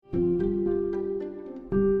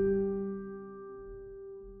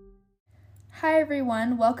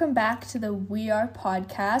everyone. Welcome back to the We Are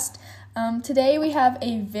podcast. Today we have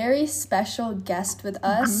a very special guest with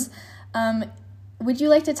us. Would you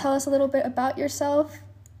like to tell us a little bit about yourself?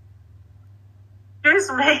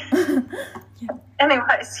 Excuse me.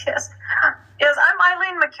 Anyways, yes. Yes, I'm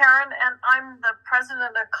Eileen McCarron, and I'm the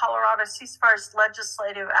president of Colorado Ceasefire's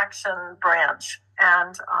Legislative Action Branch.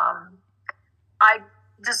 And I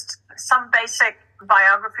just, some basic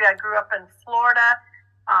biography. I grew up in Florida,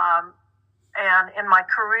 and in my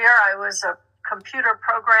career, I was a computer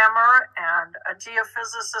programmer and a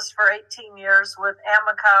geophysicist for 18 years with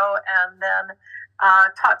Amico, and then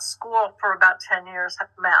taught school for about 10 years,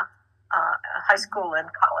 math, high school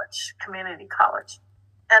and college, community college.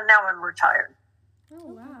 And now I'm retired.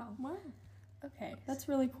 Oh, wow. Okay. That's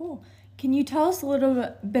really cool. Can you tell us a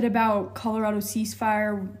little bit about Colorado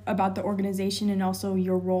Ceasefire, about the organization, and also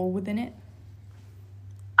your role within it?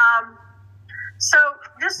 So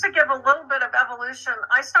just to give a little bit of evolution,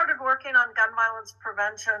 I started working on gun violence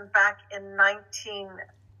prevention back in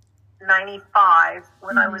 1995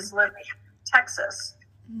 when I was living in Texas.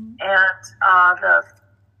 And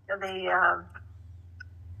the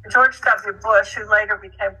George W. Bush, who later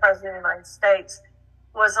became president of the United States,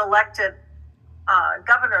 was elected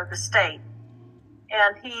governor of the state.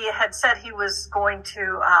 And he had said he was going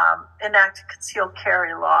to enact a concealed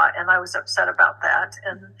carry law, and I was upset about that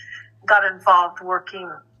and got involved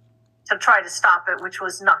working to try to stop it, which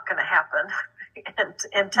was not going to happen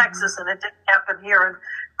in Texas, and it didn't happen here in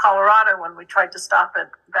Colorado when we tried to stop it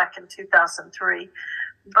back in 2003.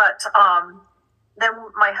 But then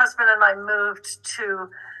my husband and I moved to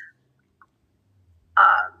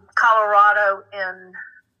Colorado in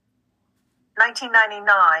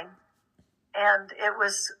 1999, and it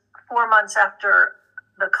was 4 months after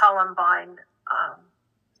the Columbine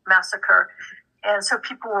massacre. And so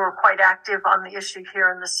people were quite active on the issue here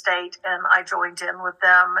in the state, and I joined in with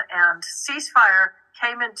them. And Ceasefire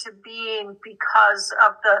came into being because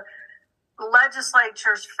of the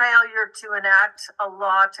legislature's failure to enact a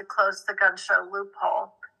law to close the gun show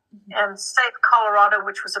loophole. And State Colorado,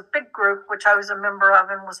 which was a big group, which I was a member of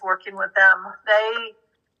and was working with them, they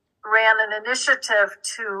ran an initiative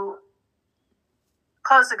to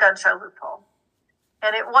close the gun show loophole.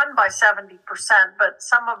 And it won by 70%, but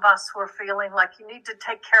some of us were feeling like you need to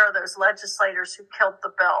take care of those legislators who killed the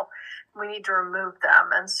bill. We need to remove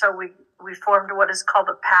them. And so we formed what is called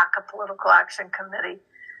a PAC, a Political Action Committee,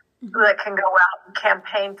 that can go out and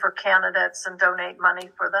campaign for candidates and donate money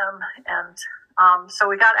for them. And so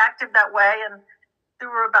we got active that way, and there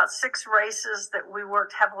were about 6 races that we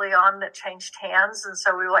worked heavily on that changed hands. And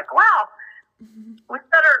so we were like, wow, we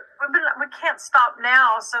can't stop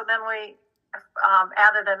now. So then we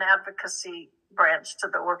added an advocacy branch to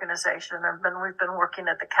the organization, and we've been working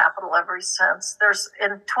at the Capitol ever since.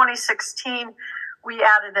 In 2016, we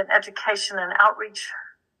added an education and outreach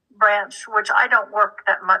branch, which I don't work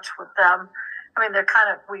that much with them. I mean,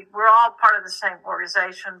 we're all part of the same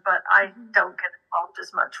organization, but I don't get involved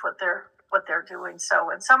as much with what they're doing. So,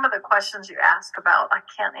 and some of the questions you ask about, I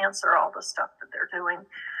can't answer all the stuff that they're doing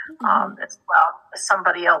as well as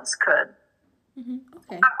somebody else could.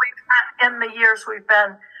 Okay. But in the years we've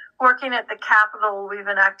been working at the Capitol, we've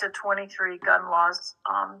enacted 23 gun laws.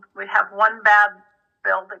 We have one bad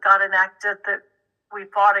bill that got enacted that we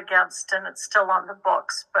fought against, and it's still on the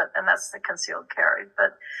books, and that's the concealed carry.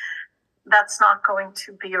 But that's not going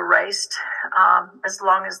to be erased as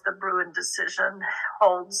long as the Bruin decision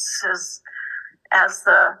holds as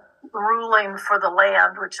the ruling for the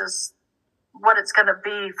land, which is what it's going to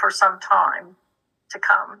be for some time to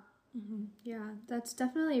come. Yeah, that's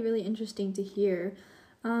definitely really interesting to hear.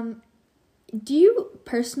 Do you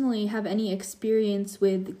personally have any experience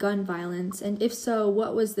with gun violence? And if so,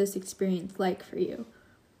 what was this experience like for you?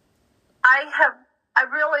 I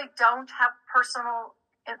really don't have personal,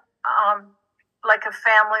 like a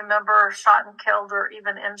family member shot and killed or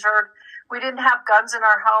even injured. We didn't have guns in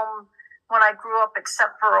our home when I grew up,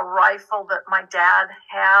 except for a rifle that my dad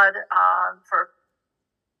had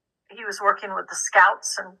he was working with the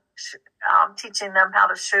scouts and teaching them how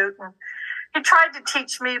to shoot. And he tried to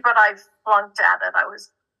teach me, but I flunked at it. I was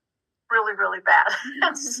really, really bad.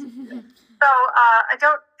 So I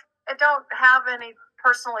don't have any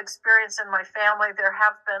personal experience in my family. There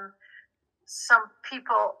have been some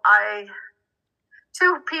people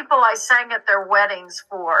two people I sang at their weddings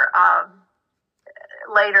for.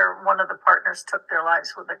 Later, one of the partners took their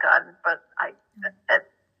lives with a gun, but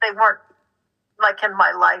they weren't like in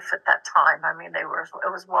my life at that time. I mean, it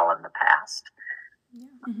was well in the past. Yeah.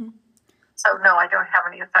 So no, I don't have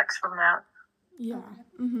any effects from that. Yeah.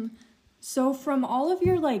 So from all of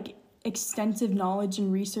your extensive knowledge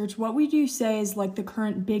and research, what would you say is like the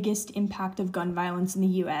current biggest impact of gun violence in the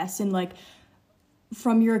U.S.? And like,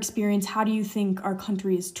 from your experience, how do you think our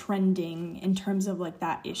country is trending in terms of like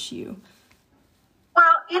that issue?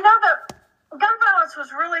 Well, the gun violence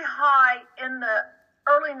was really high in the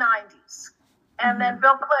early 90s. And then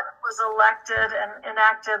Bill Clinton was elected and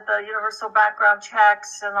enacted the universal background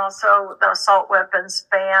checks and also the assault weapons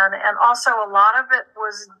ban. And also a lot of it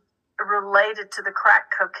was related to the crack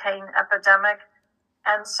cocaine epidemic.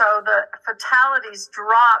 And so the fatalities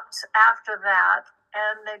dropped after that.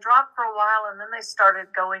 And they dropped for a while, and then they started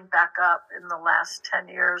going back up in the last 10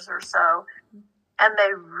 years or so. And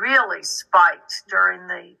they really spiked during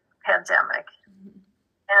the pandemic.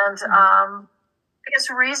 And I guess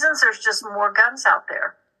reasons, there's just more guns out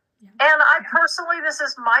there. Yeah. And I personally, this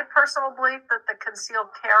is my personal belief, that the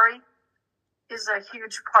concealed carry is a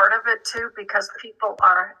huge part of it too, because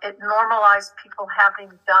it normalized people having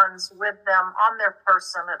guns with them on their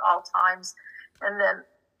person at all times. And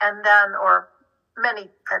then, or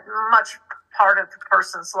much part of the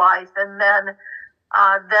person's life. And then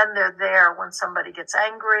they're there when somebody gets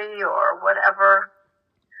angry or whatever.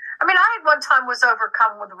 I mean, I one time was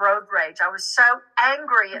overcome with road rage. I was so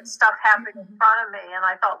angry at stuff happening in front of me. And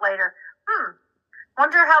I thought later,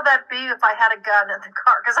 wonder how that'd be if I had a gun in the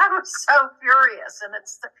car. Because I was so furious. And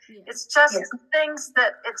it's just things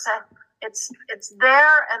that it's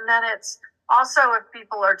there. And then it's also, if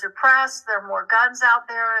people are depressed, there are more guns out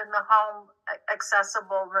there in the home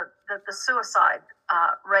accessible. That the suicide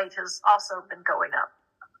rate has also been going up.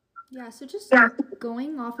 Yeah, so just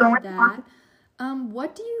going off of that,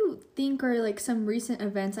 what do you think are like some recent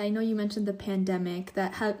events? I know you mentioned the pandemic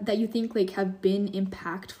that you think like have been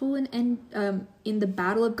impactful in the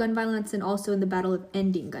battle of gun violence and also in the battle of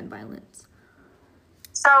ending gun violence.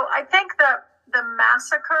 So I think the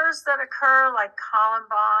massacres that occur, like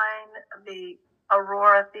Columbine, the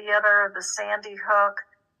Aurora Theater, the Sandy Hook,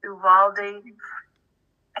 Uvalde,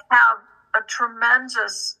 have a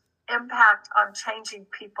tremendous impact on changing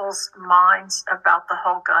people's minds about the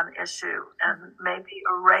whole gun issue and maybe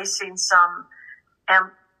erasing some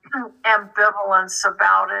ambivalence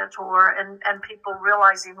about it, and people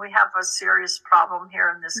realizing we have a serious problem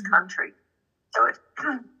here in this country. So it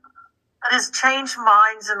has changed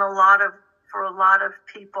minds for a lot of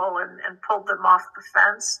people and pulled them off the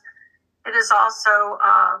fence. It is also,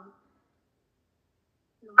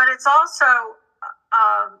 but it's also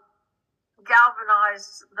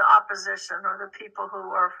galvanized the opposition or the people who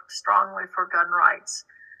are strongly for gun rights.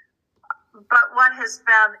 But what has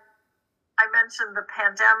been, I mentioned the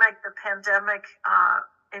pandemic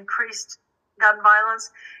increased gun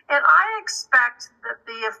violence. And I expect that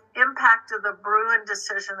the impact of the Bruin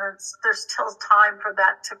decision, there's still time for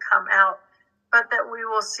that to come out, but that we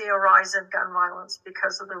will see a rise in gun violence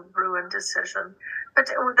because of the Bruin decision. But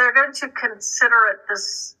they're going to consider it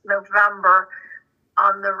this November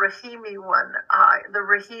on the Rahimi one, the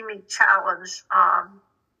Rahimi challenge.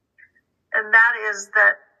 And that is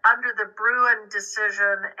that under the Bruin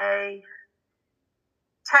decision, a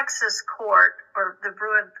Texas court, or the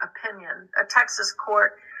Bruin opinion, a Texas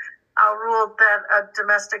court ruled that a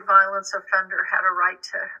domestic violence offender had a right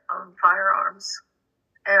to own firearms.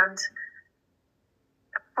 And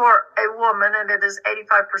for a woman, and it is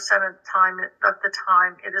 85% of the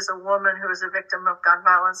time, it is a woman who is a victim of gun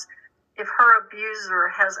violence. If her abuser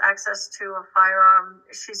has access to a firearm,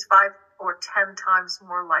 she's 5 or 10 times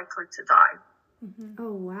more likely to die. Mm-hmm.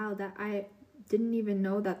 Oh, wow. I didn't even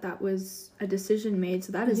know that was a decision made.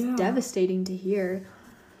 So that is devastating to hear.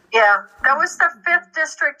 Yeah, that was the 5th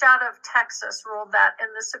district out of Texas ruled that, and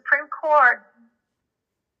the Supreme Court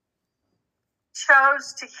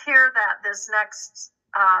chose to hear that this next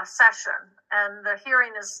session. And the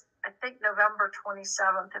hearing is, I think, November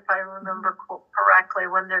 27th, if I remember correctly,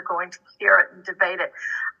 when they're going to hear it and debate it.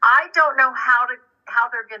 I don't know how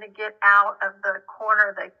they're going to get out of the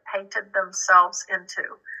corner they painted themselves into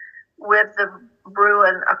with the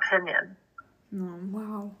Bruin opinion. Oh,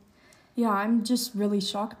 wow. Yeah, I'm just really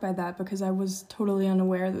shocked by that because I was totally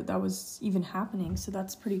unaware that was even happening. So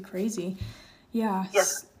that's pretty crazy. Yeah.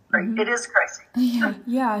 Yes. It is crazy.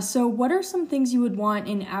 Yeah. So what are some things you would want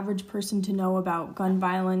an average person to know about gun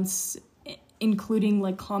violence, including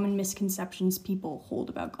like common misconceptions people hold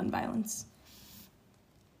about gun violence?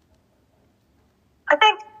 I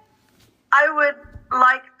think I would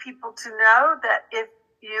like people to know that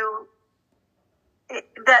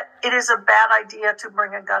that it is a bad idea to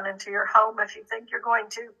bring a gun into your home if you think you're going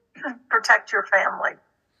to protect your family.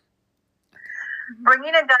 Bringing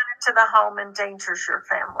a gun into the home endangers your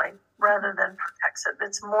family rather than protects it.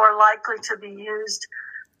 It's more likely to be used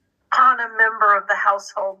on a member of the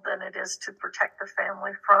household than it is to protect the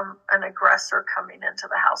family from an aggressor coming into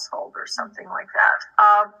the household or something like that.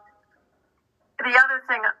 The other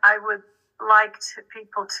thing I would like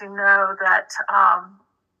people to know that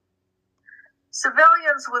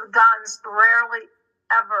civilians with guns rarely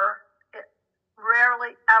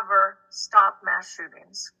ever stop mass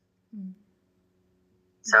shootings. Mm-hmm.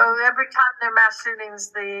 So every time there are mass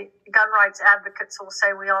shootings, the gun rights advocates will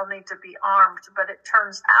say we all need to be armed, but it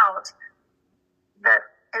turns out that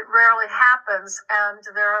it rarely happens, and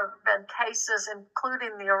there have been cases,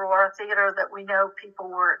 including the Aurora Theater, that we know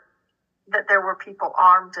that there were people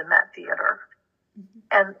armed in that theater. Mm-hmm.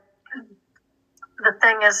 And the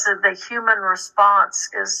thing is that the human response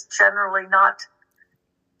is generally not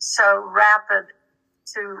so rapid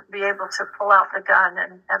to be able to pull out the gun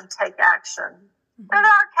and take action. Mm-hmm. And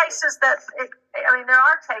there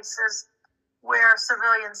are cases where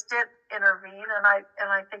civilians did intervene, and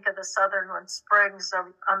I think of the Sutherland Springs,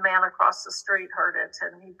 a man across the street heard it,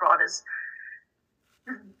 and he brought his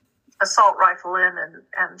assault rifle in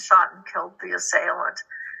and shot and killed the assailant.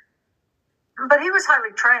 But he was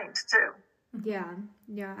highly trained too.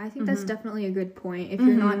 Yeah, I think that's definitely a good point. If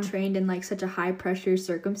you're not trained in like such a high pressure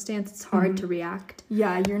circumstance, it's hard to react.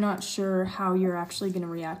 Yeah, you're not sure how you're actually going to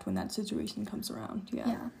react when that situation comes around.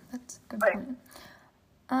 Yeah, that's a good point.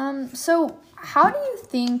 So how do you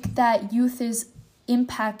think that youth is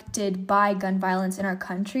impacted by gun violence in our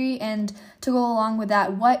country? And to go along with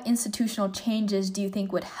that, what institutional changes do you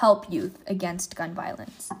think would help youth against gun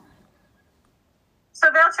violence? So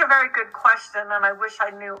that's a very good question, and I wish I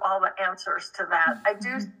knew all the answers to that. I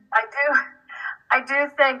do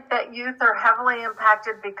think that youth are heavily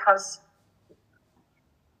impacted because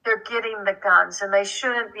they're getting the guns, and they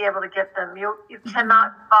shouldn't be able to get them. You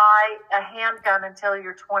cannot buy a handgun until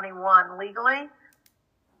you're 21 legally.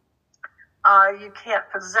 You can't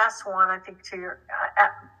possess one, I think,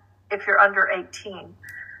 if you're under 18.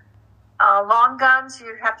 Long guns,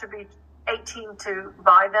 you have to be 18 to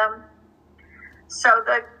buy them. So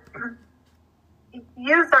the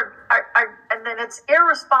youth are, and then it's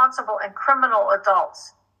irresponsible and criminal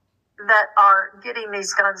adults that are getting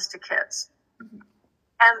these guns to kids.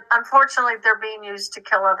 And unfortunately, they're being used to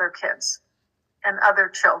kill other kids and other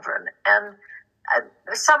children. And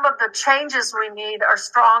some of the changes we need are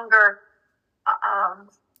stronger.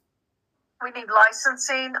 We need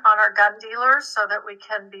licensing on our gun dealers so that we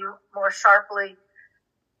can be more sharply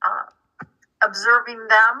observing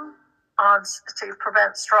them to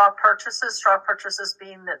prevent straw purchases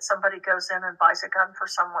being that somebody goes in and buys a gun for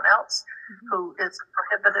someone else who is a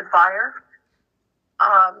prohibited buyer.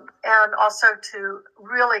 And also to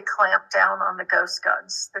really clamp down on the ghost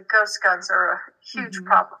guns. The ghost guns are a huge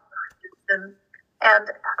problem.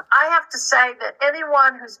 And I have to say that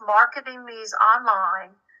anyone who's marketing these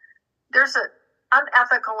online, there's an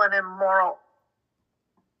unethical and immoral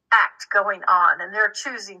act going on, and they're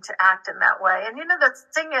choosing to act in that way. And the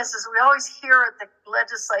thing is we always hear at the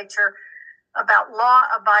legislature about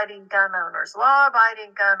law-abiding gun owners. We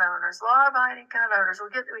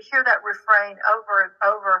hear that refrain over and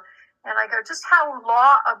over, and I go, just how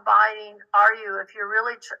law-abiding are you if you're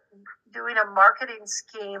really doing a marketing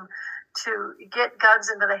scheme to get guns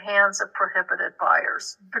into the hands of prohibited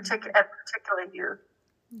buyers, particularly youth?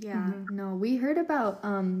 Yeah, no, we heard about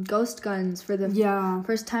ghost guns for the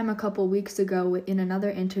first time a couple weeks ago in another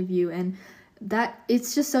interview, and that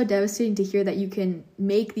it's just so devastating to hear that you can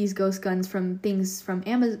make these ghost guns from things from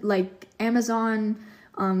Amazon,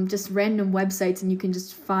 just random websites, and you can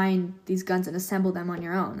just find these guns and assemble them on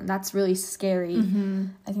your own, and that's really scary.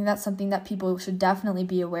 I think that's something that people should definitely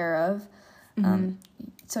be aware of.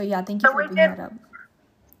 So yeah, thank you for bringing that up.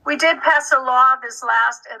 We did pass a law and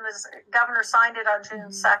the governor signed it on June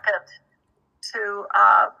 2nd to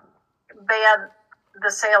ban the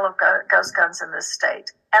sale of ghost guns in this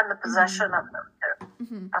state and the possession of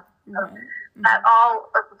them. That all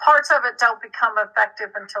parts of it don't become effective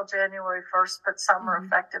until January 1st, but some were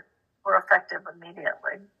effective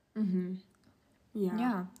immediately.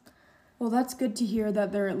 Yeah. Well, that's good to hear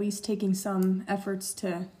that they're at least taking some efforts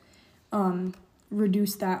to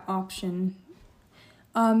reduce that option.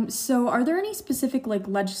 So are there any specific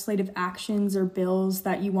legislative actions or bills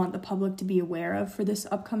that you want the public to be aware of for this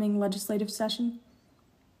upcoming legislative session?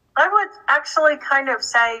 I would actually kind of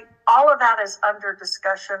say all of that is under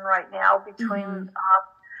discussion right now between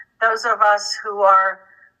those of us who are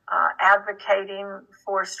advocating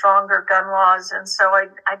for stronger gun laws. And so I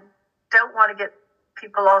don't want to get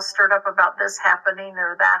people all stirred up about this happening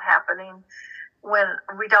or that happening. when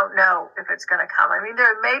we don't know if it's going to come. I mean,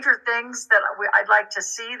 there are major things that I'd like to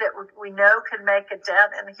see that we know can make a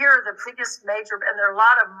dent. And here are the biggest major, and there are a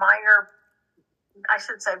lot of minor, I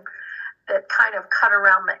should say, that kind of cut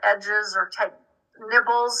around the edges or take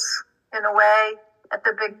nibbles in a way at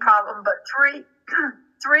the big problem. But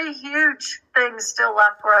three huge things still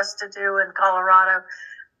left for us to do in Colorado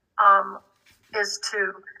is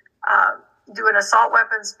to do an assault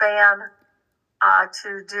weapons ban,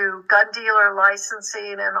 to do gun dealer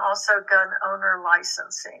licensing, and also gun owner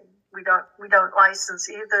licensing. We don't license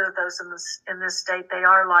either of those in this state. They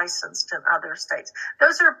are licensed in other states.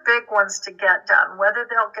 Those are big ones to get done. Whether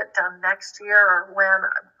they'll get done next year or when,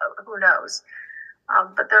 who knows?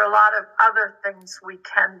 But there are a lot of other things we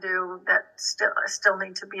can do that still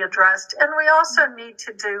need to be addressed. And we also need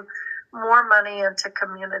to do more money into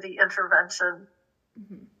community intervention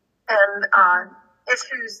and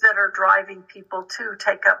issues that are driving people to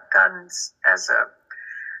take up guns as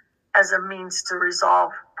a means to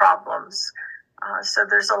resolve problems. So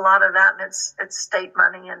there's a lot of that, and it's state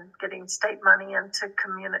money and getting state money into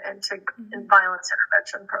violence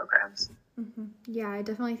intervention programs. Mm-hmm. Yeah, I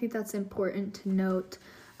definitely think that's important to note.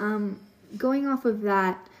 Going off of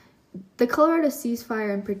that, the Colorado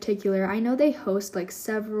Ceasefire in particular, I know they host like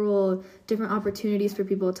several different opportunities for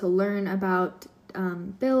people to learn about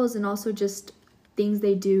bills and also just things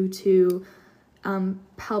they do to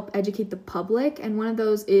help educate the public. And one of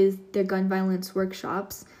those is their gun violence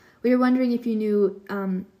workshops. We were wondering if you knew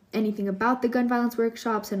anything about the gun violence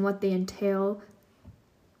workshops and what they entail.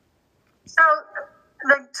 So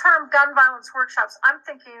the term gun violence workshops, I'm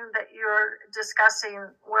thinking that you're discussing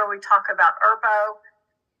where we talk about ERPO,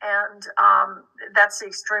 and that's the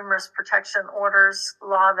Extreme Risk Protection Orders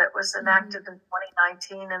law that was enacted in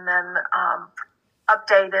 2019 and then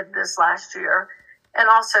updated this last year, and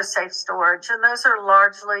also safe storage. And those are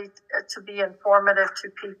largely to be informative to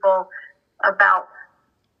people about,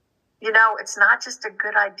 it's not just a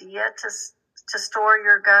good idea to store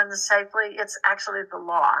your guns safely. It's actually the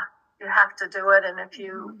law. You have to do it, and if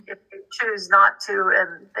you choose not to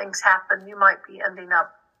and things happen, you might be ending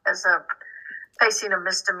up facing a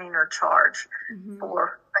misdemeanor charge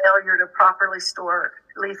for failure to properly store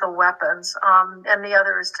lethal weapons. And the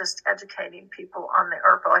other is just educating people on the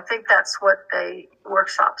ERPO. I think that's what the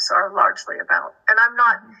workshops are largely about. And I'm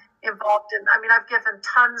not involved in, I've given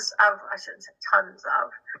I shouldn't say tons of,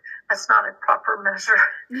 that's not a proper measure.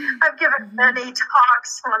 I've given many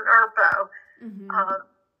talks on ERPO,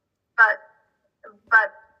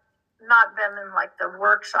 but not been in like the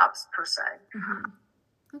workshops per se.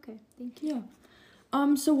 Okay, thank you.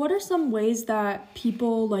 So what are some ways that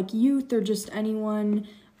people like youth or just anyone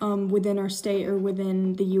within our state or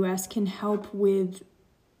within the U.S. can help with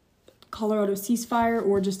Colorado Ceasefire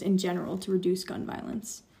or just in general to reduce gun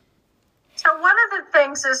violence? So one of the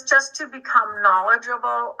things is just to become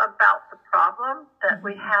knowledgeable about the problem that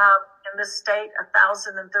we have in the state.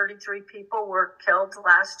 1,033 people were killed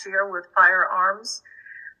last year with firearms.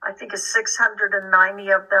 I think 690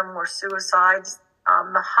 of them were suicides.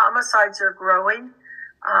 The homicides are growing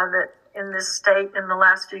that in this state in the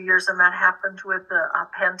last few years, and that happened with the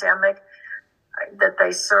pandemic, that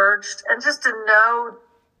they surged. And just to know,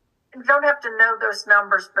 you don't have to know those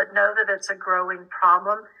numbers, but know that it's a growing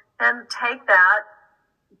problem. And take that,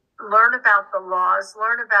 learn about the laws,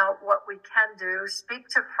 learn about what we can do, speak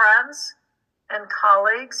to friends and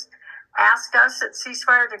colleagues, ask us at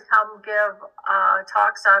Ceasefire to come give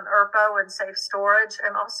talks on ERPO and safe storage.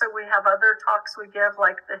 And also we have other talks we give,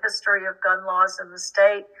 like the history of gun laws in the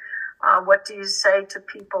state. What do you say to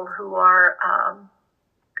people who are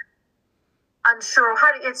unsure?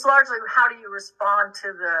 It's largely how do you respond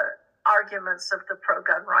to the arguments of the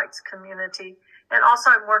pro-gun rights community. And also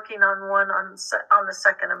I'm working on one on the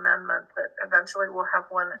Second Amendment that eventually we'll have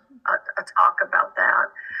a talk about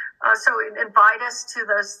that. So invite us to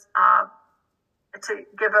those, to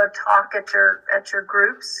give a talk at your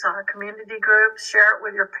groups, community groups, share it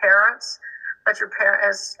with your parents. Let your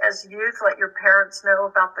parents, as youth, let your parents know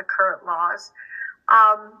about the current laws.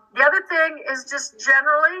 The other thing is just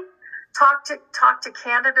generally talk to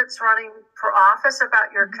candidates running for office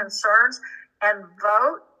about your concerns and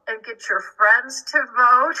vote. And get your friends to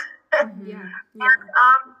vote. And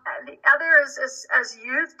the other is as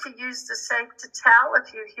youth to use the safe to tell.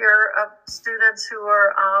 If you hear of students who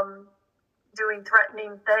are doing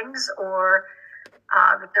threatening things or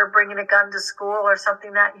that they're bringing a gun to school or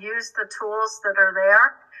something, that use the tools that are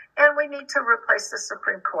there. And we need to replace the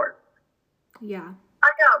Supreme Court. Yeah,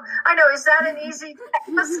 I know. Is that an easy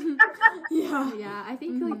task? Yeah, I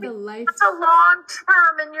think like the life. It's a long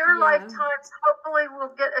term in your lifetimes. Hopefully,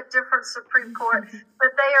 we'll get a different Supreme Court,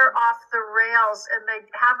 but they are off the rails, and they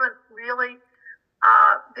haven't really.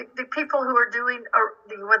 The people who are doing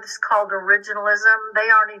what's called originalism, they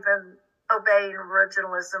aren't even obeying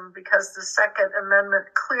originalism, because the Second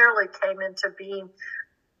Amendment clearly came into being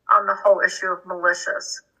on the whole issue of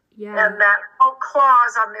militias. Yeah. And that whole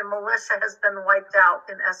clause on the militia has been wiped out,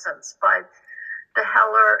 in essence, by the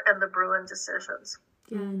Heller and the Bruen decisions.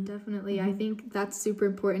 Yeah, definitely. I think that's super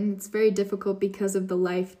important. It's very difficult because of the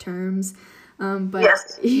life terms. But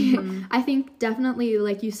yes. I think definitely,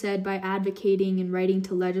 like you said, by advocating and writing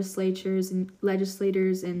to legislators and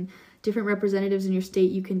different representatives in your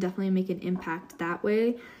state, you can definitely make an impact that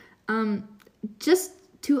way. Just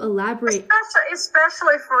to elaborate.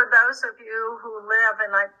 Especially for those of you who live,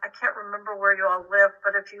 and I can't remember where you all live,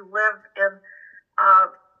 but if you live in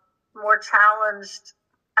more challenged,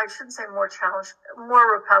 I shouldn't say more challenged,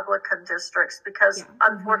 more Republican districts, because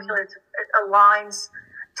unfortunately it aligns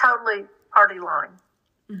totally party line.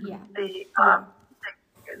 Yeah.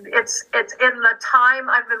 It's in the time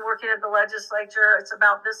I've been working at the legislature, it's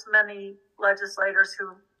about this many legislators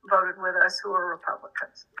who voted with us who are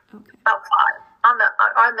Republicans. Okay. About 5 on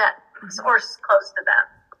that, or close to that.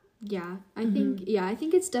 Yeah, I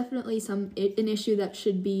think it's definitely an issue that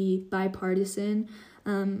should be bipartisan,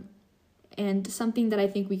 and something that I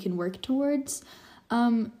think we can work towards.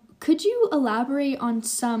 Could you elaborate on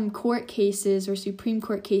some court cases or Supreme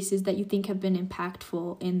Court cases that you think have been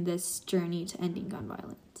impactful in this journey to ending gun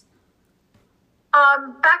violence?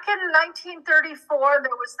 Back in 1934,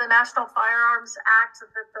 there was the National Firearms Act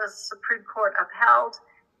that the Supreme Court upheld,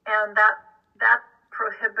 and that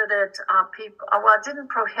prohibited people. Well, it didn't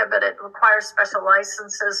prohibit; it requires special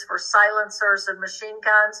licenses for silencers and machine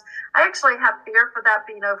guns. I actually have fear for that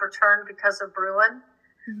being overturned because of Bruen.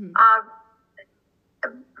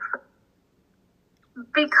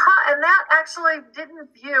 And that actually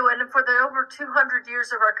didn't view, and for the over 200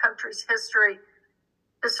 years of our country's history,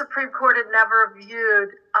 the Supreme Court had never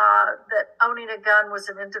viewed that owning a gun was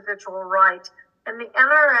an individual right. And the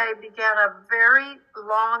NRA began a very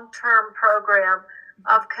long-term program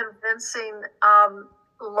of convincing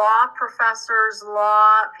law professors,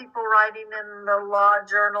 people writing in the law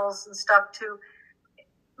journals and stuff to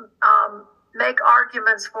make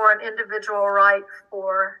arguments for an individual right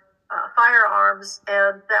for firearms.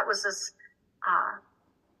 And that was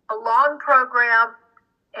a long program,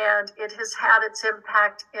 and it has had its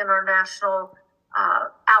impact in our national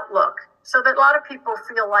outlook. So that a lot of people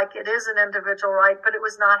feel like it is an individual right, but it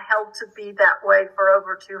was not held to be that way for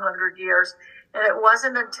over 200 years. And it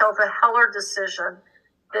wasn't until the Heller decision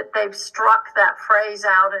that they've struck that phrase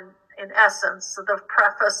out in essence. So the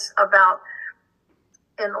preface about,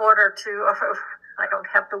 in order to, I don't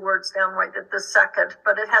have the words down right at the second,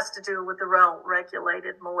 but it has to do with the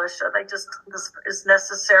well-regulated militia. This is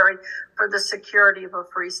necessary for the security of a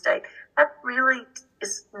free state. That really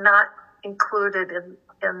is not included in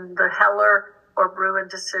the Heller or Bruen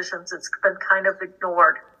decisions. It's been kind of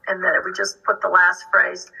ignored, and that we just put the last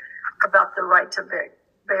phrase about the right to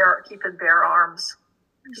keep and bear arms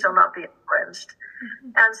shall not be infringed.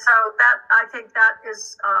 And so I think that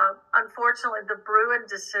is, unfortunately, the Bruen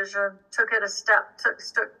decision took Heller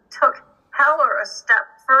a step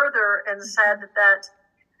further and said that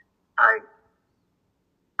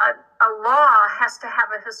a law has to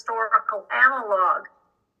have a historical analog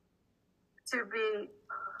to be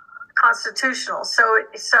constitutional. So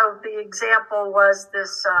the example was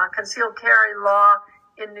this concealed carry law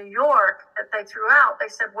in New York that they threw out. They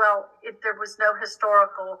said, well, there was no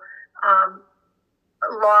historical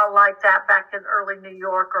law like that back in early New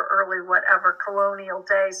York or early whatever colonial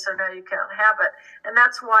days, so now you can't have it. And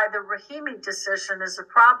that's why the Rahimi decision is a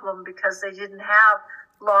problem, because they didn't have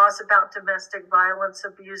laws about domestic violence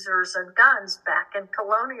abusers and guns back in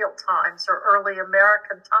colonial times or early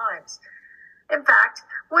American times. In fact,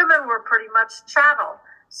 women were pretty much chattel.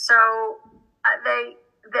 So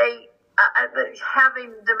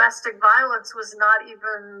having domestic violence was not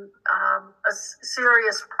even a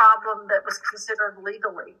serious problem that was considered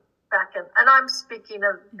legally back in. And I'm speaking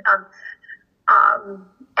of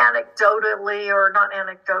anecdotally, or not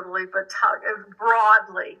anecdotally, but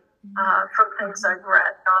broadly from things I've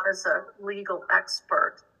read, not as a legal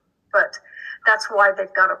expert. But that's why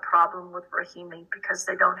they've got a problem with Rahimi, because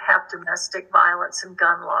they don't have domestic violence and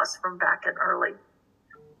gun laws from back in early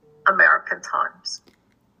American times.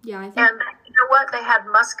 Yeah, I think. And you know what? They had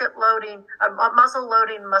muzzle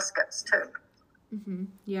loading muskets too.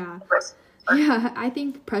 Yeah. Yeah, I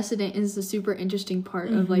think precedent is a super interesting part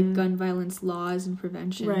of like gun violence laws and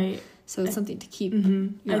prevention. Right. So it's something to keep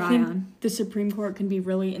your I eye think on. the Supreme Court can be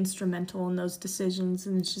really instrumental in those decisions,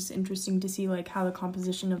 and it's just interesting to see like how the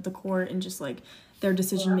composition of the court and just like their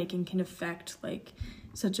decision making can affect like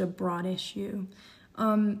such a broad issue.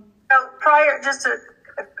 So just to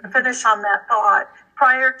finish on that thought,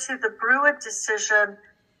 prior to the Brewer decision,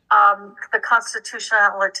 the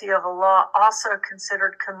constitutionality of a law also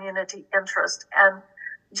considered community interest. And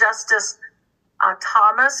Justice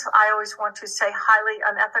Thomas, I always want to say highly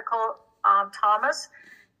unethical Thomas,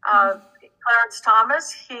 Clarence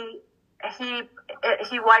Thomas, he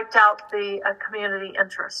wiped out the community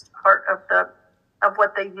interest part of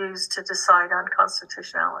what they used to decide on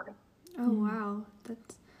constitutionality. Oh, wow.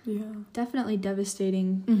 That's definitely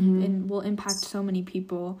devastating and will impact so many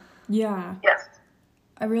people. Yeah. Yes.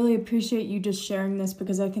 I really appreciate you just sharing this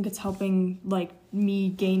because I think it's helping like me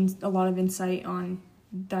gain a lot of insight on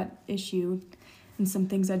that issue and some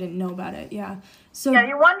things I didn't know about it. Yeah. So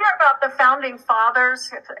you wonder about the founding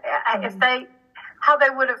fathers if they how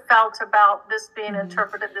they would have felt about this being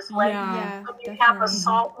interpreted this way. Yeah, when you have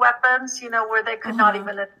assault weapons, where they could not even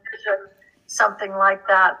envision something like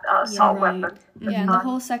that, assault weapon. Yeah, and the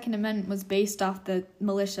whole Second Amendment was based off the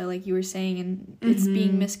militia, like you were saying, and it's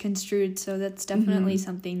being misconstrued. So that's definitely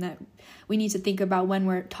something that we need to think about when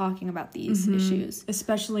we're talking about these issues.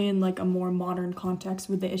 Especially in like a more modern context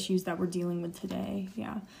with the issues that we're dealing with today.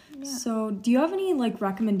 Yeah. So do you have any like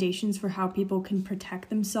recommendations for how people can protect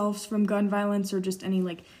themselves from gun violence, or just any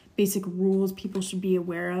like basic rules people should be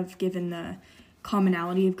aware of given the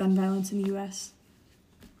commonality of gun violence in the U.S.?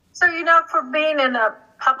 So, for being in a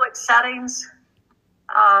public settings,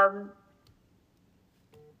 I've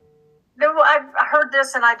heard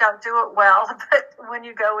this and I don't do it well, but when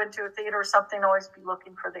you go into a theater or something, always be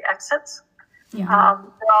looking for the exits. Yeah.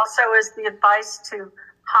 There also is the advice to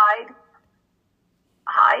hide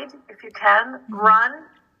if you can, run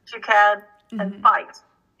if you can, and fight.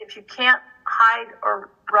 If you can't hide or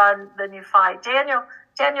run, then you fight. Daniel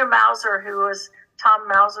Mauser, who was Tom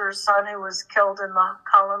Mauser's son, who was killed in the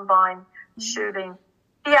Columbine shooting,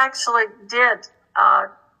 he actually did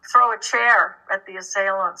throw a chair at the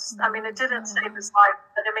assailants. I mean, it didn't save his life,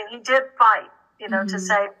 but he did fight, to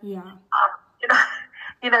say,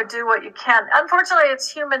 do what you can. Unfortunately,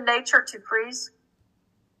 it's human nature to freeze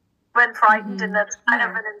when frightened, and that's kind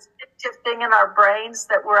of an instinctive thing in our brains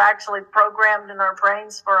that we're actually programmed in our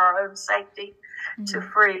brains for our own safety to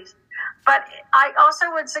freeze. But I also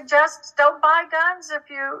would suggest don't buy guns if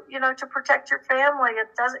to protect your family.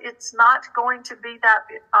 It's not going to be that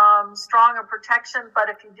strong a protection. But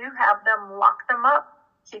if you do have them, lock them up.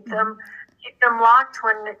 Keep them locked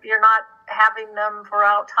when you're not having them for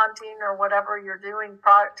out hunting or whatever you're doing,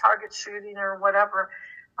 target shooting or whatever.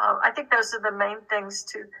 I think those are the main things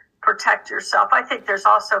to protect yourself. I think there's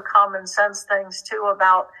also common sense things too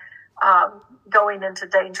about going into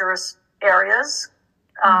dangerous areas.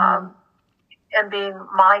 And being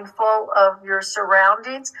mindful of your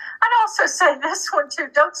surroundings. I'd also say this one too: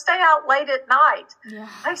 don't stay out late at night. Yeah.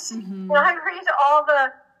 I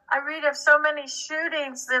read of so many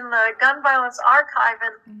shootings in the gun violence archive,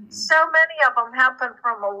 and so many of them happen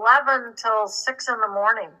from 11 till 6 in the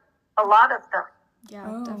morning. A lot of them.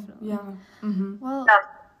 Yeah, definitely. Yeah. Well,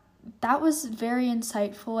 that was very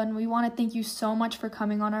insightful, and we want to thank you so much for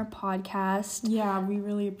coming on our podcast. Yeah, we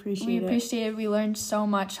really appreciate it. We appreciate it. We learned so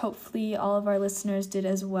much. Hopefully all of our listeners did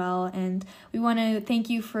as well, and we want to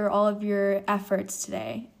thank you for all of your efforts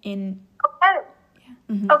today. Okay,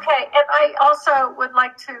 and I also would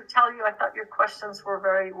like to tell you I thought your questions were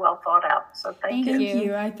very well thought out, so thank you. Thank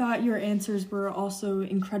you. I thought your answers were also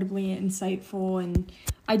incredibly insightful, and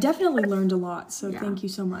I definitely learned a lot, so thank you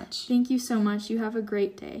so much. Thank you so much. You have a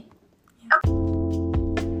great day. Okay.